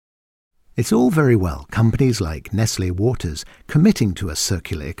It's all very well companies like Nestlé Waters committing to a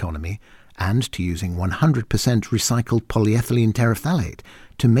circular economy and to using 100% recycled polyethylene terephthalate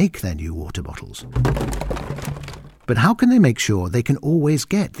to make their new water bottles. But how can they make sure they can always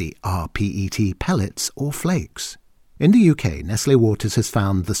get the rPET pellets or flakes? In the UK, Nestlé Waters has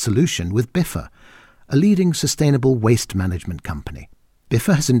found the solution with Biffa, a leading sustainable waste management company.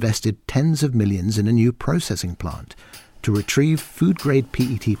 Biffa has invested tens of millions in a new processing plant to retrieve food-grade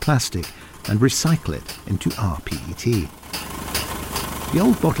PET plastic and recycle it into rPET. The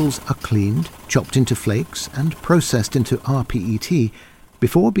old bottles are cleaned, chopped into flakes and processed into rPET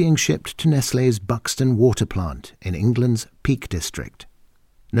before being shipped to Nestlé's Buxton water plant in England's Peak District.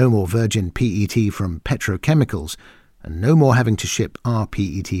 No more virgin PET from petrochemicals and no more having to ship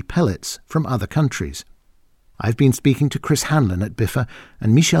rPET pellets from other countries. I've been speaking to Chris Hanlon at Biffa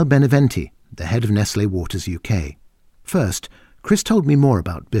and Michel Beneventi, the head of Nestlé Waters UK. First, Chris told me more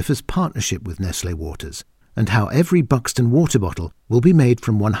about Biffa's partnership with Nestlé Waters and how every Buxton water bottle will be made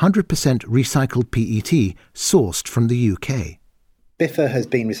from 100% recycled PET sourced from the UK. Biffa has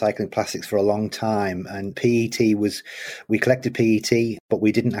been recycling plastics for a long time, and we collected PET, but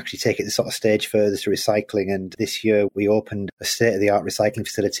we didn't actually take it the sort of stage further to recycling. And this year we opened a state-of-the-art recycling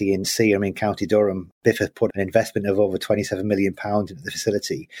facility in Seaham in County Durham. Biffa put an investment of over £27 million into the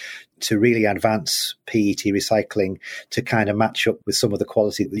facility to really advance PET recycling to kind of match up with some of the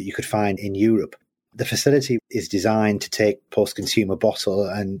quality that you could find in Europe. The facility is designed to take post-consumer bottle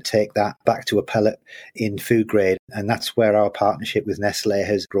and take that back to a pellet in food grade. And that's where our partnership with Nestlé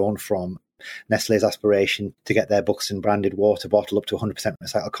has grown from. Nestlé's aspiration to get their Buxton branded water bottle up to 100%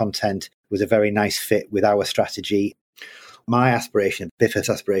 recycled content was a very nice fit with our strategy. My aspiration, Biffa's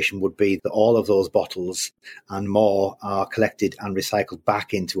aspiration, would be that all of those bottles and more are collected and recycled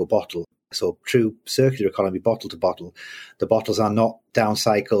back into a bottle. So true circular economy, bottle to bottle. The bottles are not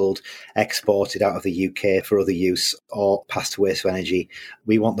downcycled, exported out of the UK for other use or passed to waste to energy.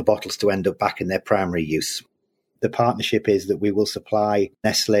 We want the bottles to end up back in their primary use. The partnership is that we will supply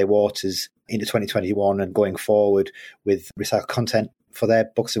Nestlé Waters into 2021 and going forward with recycled content for their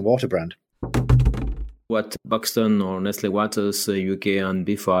Buxton Water brand. What Buxton or Nestlé Waters UK and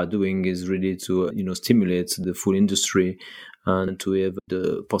Biffa are doing is really to stimulate the food industry and to have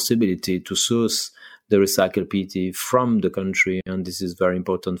the possibility to source the recycled PET from the country. And this is very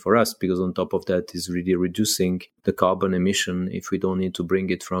important for us because on top of that is really reducing the carbon emission if we don't need to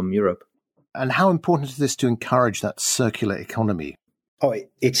bring it from Europe. And how important is this to encourage that circular economy? Oh,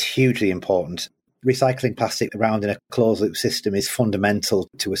 it's hugely important. Recycling plastic around in a closed-loop system is fundamental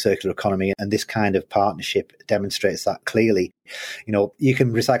to a circular economy, and this kind of partnership demonstrates that clearly. You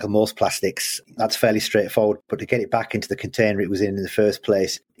can recycle most plastics. That's fairly straightforward, but to get it back into the container it was in the first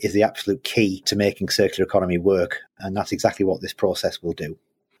place is the absolute key to making circular economy work, and that's exactly what this process will do.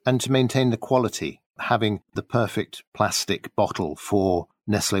 And to maintain the quality, having the perfect plastic bottle for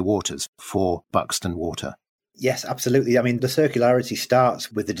Nestlé Waters, for Buxton Water. Yes, absolutely. I mean, the circularity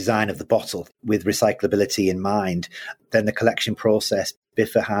starts with the design of the bottle, with recyclability in mind. Then the collection process.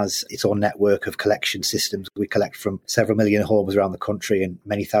 Biffa has its own network of collection systems. We collect from several million homes around the country and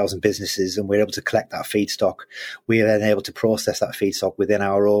many thousand businesses, and we're able to collect that feedstock. We are then able to process that feedstock within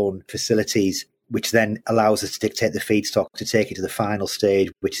our own facilities, which then allows us to dictate the feedstock to take it to the final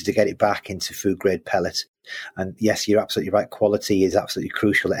stage, which is to get it back into food-grade pellet. And yes, you're absolutely right. Quality is absolutely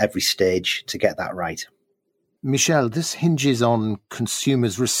crucial at every stage to get that right. Michel, this hinges on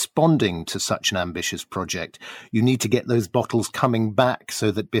consumers responding to such an ambitious project. You need to get those bottles coming back so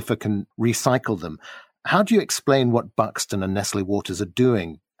that Biffa can recycle them. How do you explain what Buxton and Nestlé Waters are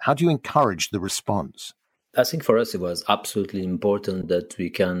doing? How do you encourage the response? I think for us it was absolutely important that we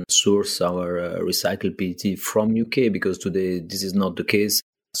can source our recycled PET from UK because today this is not the case.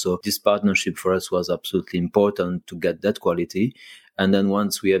 So this partnership for us was absolutely important to get that quality. And then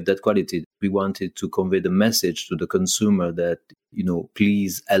once we have that quality, we wanted to convey the message to the consumer that,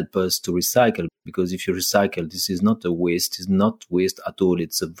 please help us to recycle. Because if you recycle, this is not a waste. It's not waste at all.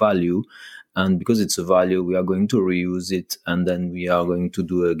 It's a value. And because it's a value, we are going to reuse it. And then we are going to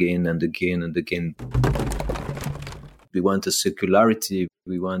do again and again and again. We want a circularity.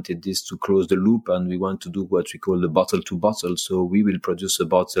 We wanted this to close the loop, and we want to do what we call the bottle to bottle. So we will produce a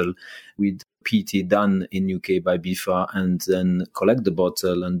bottle with PET done in UK by Biffa and then collect the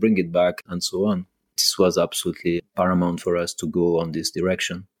bottle and bring it back and so on. This was absolutely paramount for us to go on this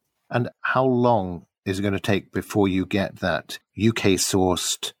direction. And how long is it going to take before you get that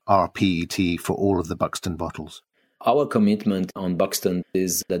UK-sourced rPET for all of the Buxton bottles? Our commitment on Buxton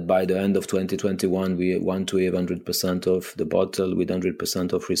is that by the end of 2021, we want to have 100% of the bottle with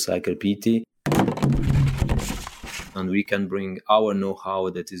 100% of recycled PET. and we can bring our know-how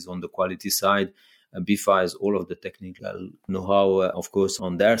that is on the quality side. BIFA has all of the technical know-how, of course,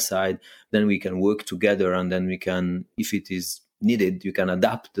 on their side. Then we can work together, and then we can, if it is needed, you can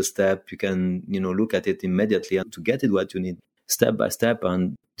adapt the step. You can, look at it immediately and to get it what you need step by step.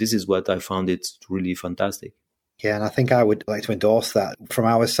 And this is what I found it really fantastic. Yeah, and I think I would like to endorse that. From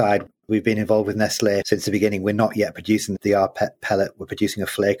our side, we've been involved with Nestlé since the beginning. We're not yet producing the rPET pellet. We're producing a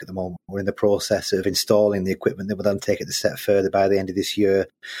flake at the moment. We're in the process of installing the equipment that will then take it a step further by the end of this year.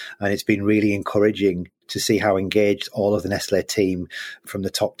 And it's been really encouraging to see how engaged all of the Nestlé team from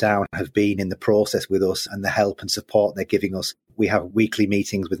the top down have been in the process with us and the help and support they're giving us. We have weekly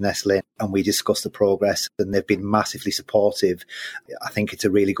meetings with Nestlé and we discuss the progress, and they've been massively supportive. I think it's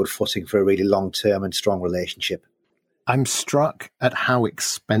a really good footing for a really long-term and strong relationship. I'm struck at how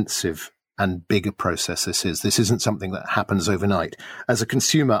expensive and big a process this is. This isn't something that happens overnight. As a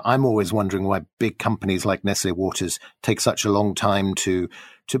consumer, I'm always wondering why big companies like Nestlé Waters take such a long time to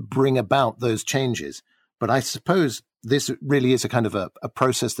bring about those changes. But I suppose this really is a kind of a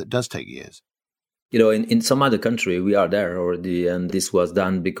process that does take years. In some other country, we are there already, and this was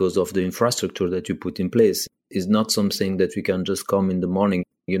done because of the infrastructure that you put in place. It's not something that we can just come in the morning.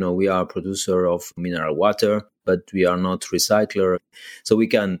 We are a producer of mineral water, but we are not recycler. So we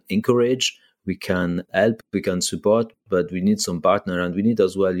can encourage, we can help, we can support, but we need some partner. And we need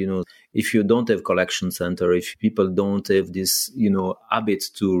as well, if you don't have collection center, if people don't have this, habit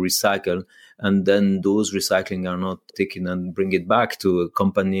to recycle, and then those recycling are not taken and bring it back to a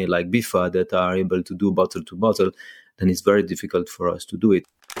company like BIFA that are able to do bottle to bottle, then it's very difficult for us to do it.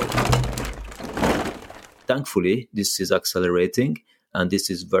 Thankfully, this is accelerating. And this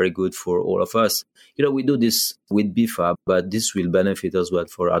is very good for all of us. We do this with BIFA, but this will benefit as well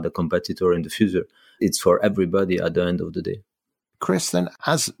for other competitors in the future. It's for everybody at the end of the day. Chris, then,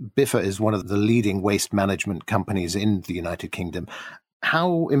 as BIFA is one of the leading waste management companies in the United Kingdom,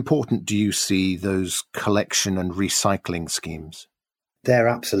 how important do you see those collection and recycling schemes? They're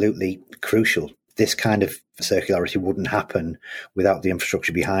absolutely crucial. This kind of circularity wouldn't happen without the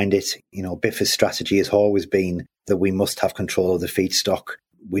infrastructure behind it. BIFA's strategy has always been that we must have control of the feedstock.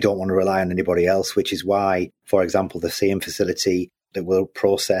 We don't want to rely on anybody else, which is why, for example, the CM facility that will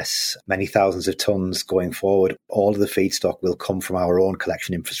process many thousands of tons going forward, all of the feedstock will come from our own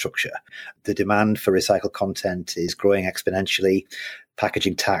collection infrastructure. The demand for recycled content is growing exponentially.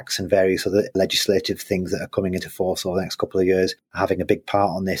 Packaging tax and various other legislative things that are coming into force over the next couple of years are having a big part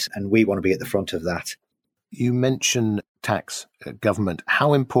on this, and we want to be at the front of that. You mention tax, government.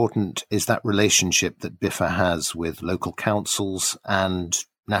 How important is that relationship that BIFA has with local councils and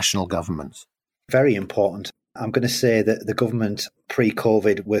national governments? Very important. I'm going to say that the government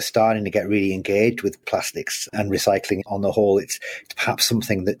pre-COVID were starting to get really engaged with plastics and recycling on the whole. It's perhaps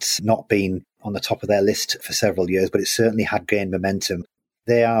something that's not been on the top of their list for several years, but it certainly had gained momentum.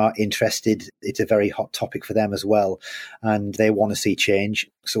 They are interested. It's a very hot topic for them as well, and they want to see change.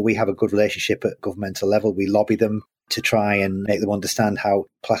 So we have a good relationship at governmental level. We lobby them to try and make them understand how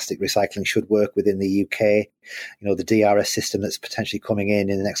plastic recycling should work within the UK. The DRS system that's potentially coming in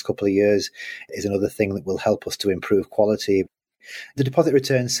the next couple of years is another thing that will help us to improve quality. The deposit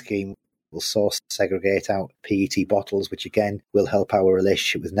return scheme will source segregate out PET bottles, which again will help our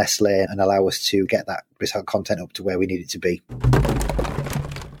relationship with Nestlé and allow us to get that recycled content up to where we need it to be.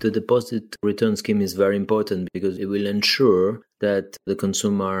 The deposit return scheme is very important because it will ensure that the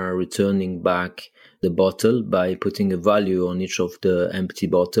consumer are returning back the bottle by putting a value on each of the empty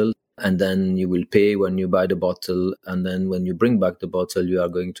bottles. And then you will pay when you buy the bottle. And then when you bring back the bottle, you are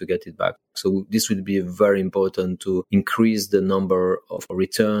going to get it back. So this will be very important to increase the number of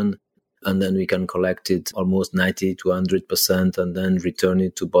return. And then we can collect it almost 90 to 100% and then return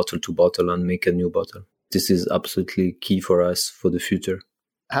it to bottle and make a new bottle. This is absolutely key for us for the future.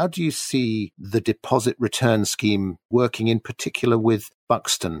 How do you see the deposit return scheme working in particular with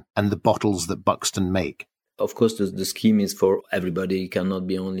Buxton and the bottles that Buxton make? Of course, the scheme is for everybody. It cannot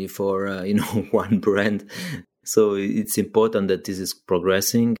be only for, one brand. So it's important that this is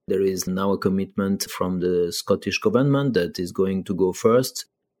progressing. There is now a commitment from the Scottish government that is going to go first.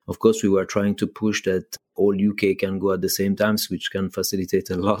 Of course, we were trying to push that all UK can go at the same time, which can facilitate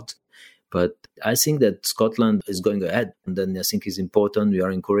a lot. But I think that Scotland is going ahead. And then I think it's important. We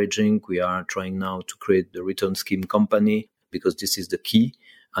are encouraging. We are trying now to create the return scheme company because this is the key.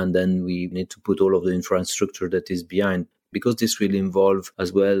 And then we need to put all of the infrastructure that is behind because this will involve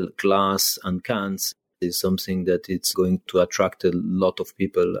as well glass and cans. Is something that it's going to attract a lot of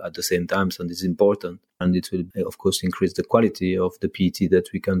people at the same time. And it's important. And it will, of course, increase the quality of the PET that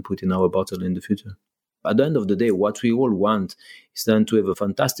we can put in our bottle in the future. At the end of the day, what we all want is then to have a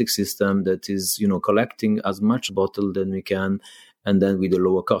fantastic system that is, collecting as much bottle than we can, and then with a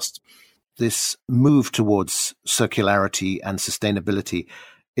lower cost. This move towards circularity and sustainability,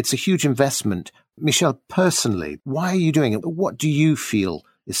 it's a huge investment. Michel, personally, why are you doing it? What do you feel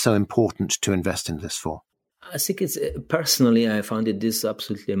is so important to invest in this for? I think personally, I found this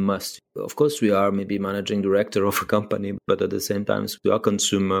absolutely a must. Of course, we are maybe managing director of a company, but at the same time, we are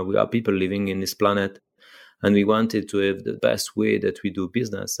consumer, we are people living in this planet, and we wanted to have the best way that we do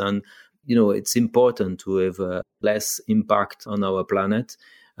business. And, it's important to have less impact on our planet.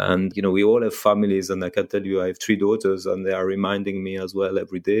 And, we all have families, and I can tell you I have 3 daughters, and they are reminding me as well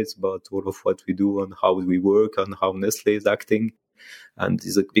every day about all of what we do and how we work and how Nestlé is acting. And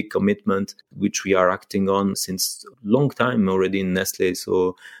it's a big commitment which we are acting on since a long time already in Nestlé.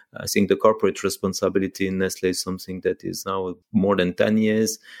 So I think the corporate responsibility in Nestlé is something that is now more than 10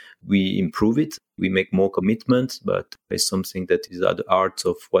 years. We improve it. We make more commitment, but it's something that is at the heart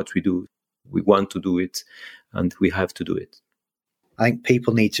of what we do. We want to do it, and we have to do it. I think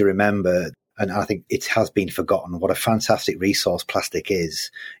people need to remember, and I think it has been forgotten, what a fantastic resource plastic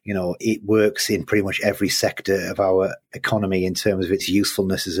is. It works in pretty much every sector of our economy in terms of its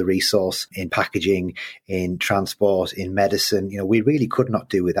usefulness as a resource, in packaging, in transport, in medicine. We really could not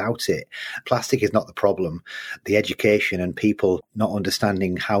do without it. Plastic is not the problem. The education and people not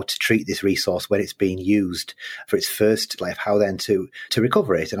understanding how to treat this resource when it's being used for its first life, how then to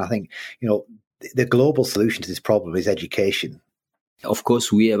recover it. And I think, the global solution to this problem is education. Of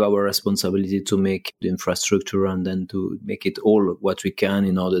course, we have our responsibility to make the infrastructure and then to make it all what we can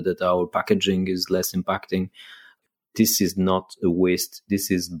in order that our packaging is less impacting. This is not a waste. This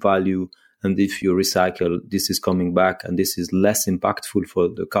is value. And if you recycle, this is coming back, and this is less impactful for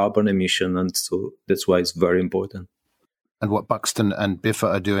the carbon emission. And so that's why it's very important. And what Buxton and Biffa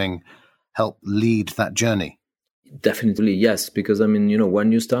are doing help lead that journey? Definitely, yes. Because,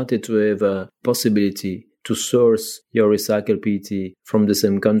 when you started to have a possibility to source your recycled PET from the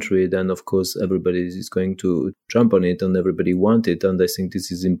same country, then of course everybody is going to jump on it and everybody wants it. And I think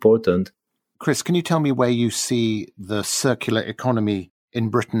this is important. Chris, can you tell me where you see the circular economy in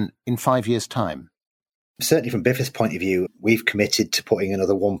Britain in 5 years' time? Certainly from Biffa's point of view, we've committed to putting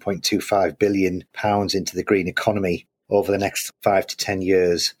another £1.25 billion into the green economy over the next 5 to 10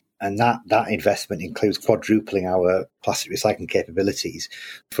 years. And that investment includes quadrupling our plastic recycling capabilities.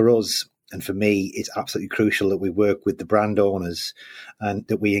 For us, and for me, it's absolutely crucial that we work with the brand owners and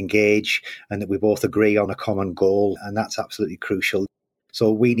that we engage and that we both agree on a common goal. And that's absolutely crucial. So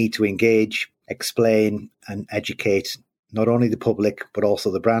we need to engage, explain and educate not only the public, but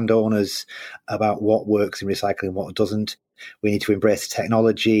also the brand owners about what works in recycling and what doesn't. We need to embrace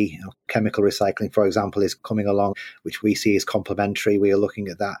technology. Chemical recycling, for example, is coming along, which we see as complementary. We are looking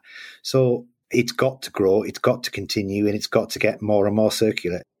at that. So it's got to grow, it's got to continue, and it's got to get more and more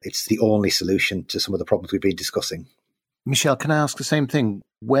circular. It's the only solution to some of the problems we've been discussing. Michel, can I ask the same thing?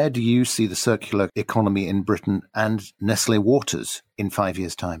 Where do you see the circular economy in Britain and Nestlé Waters in 5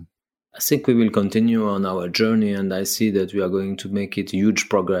 years' time? I think we will continue on our journey, and I see that we are going to make it huge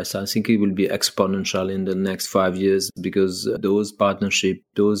progress. I think it will be exponential in the next 5 years because those partnerships,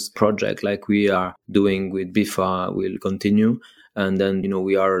 those projects like we are doing with Biffa will continue. And then,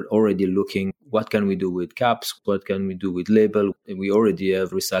 we are already looking, what can we do with caps? What can we do with label? We already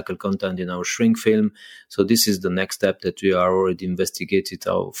have recycled content in our shrink film. So this is the next step that we are already investigated,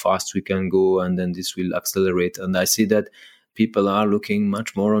 how fast we can go. And then this will accelerate. And I see that people are looking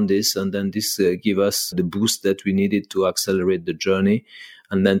much more on this. And then this give us the boost that we needed to accelerate the journey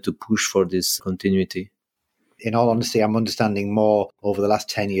and then to push for this continuity. In all honesty, I'm understanding more over the last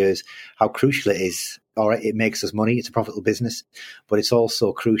 10 years how crucial it is. All right, it makes us money. It's a profitable business, but it's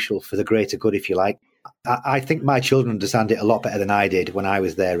also crucial for the greater good, if you like. I think my children understand it a lot better than I did when I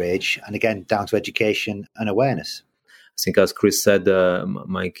was their age. And again, down to education and awareness. I think, as Chris said,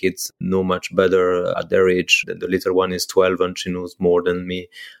 my kids know much better at their age. The little one is 12 and she knows more than me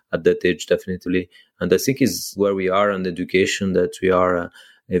at that age, definitely. And I think it's where we are and education that we are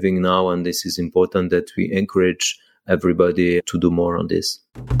having now. And this is important that we encourage everybody to do more on this.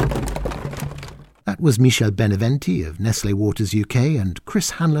 That was Michel Beneventi of Nestlé Waters UK and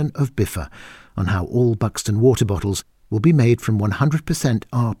Chris Hanlon of Biffa on how all Buxton water bottles will be made from 100%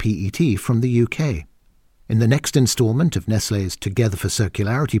 rPET from the UK. In the next instalment of Nestlé's Together for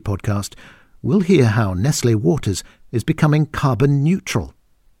Circularity podcast, we'll hear how Nestlé Waters is becoming carbon neutral.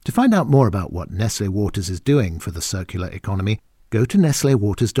 To find out more about what Nestlé Waters is doing for the circular economy, go to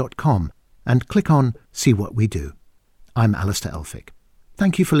nestléwaters.com and click on See What We Do. I'm Alistair Elphick.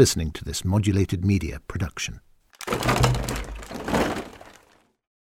 Thank you for listening to this Modulated Media production.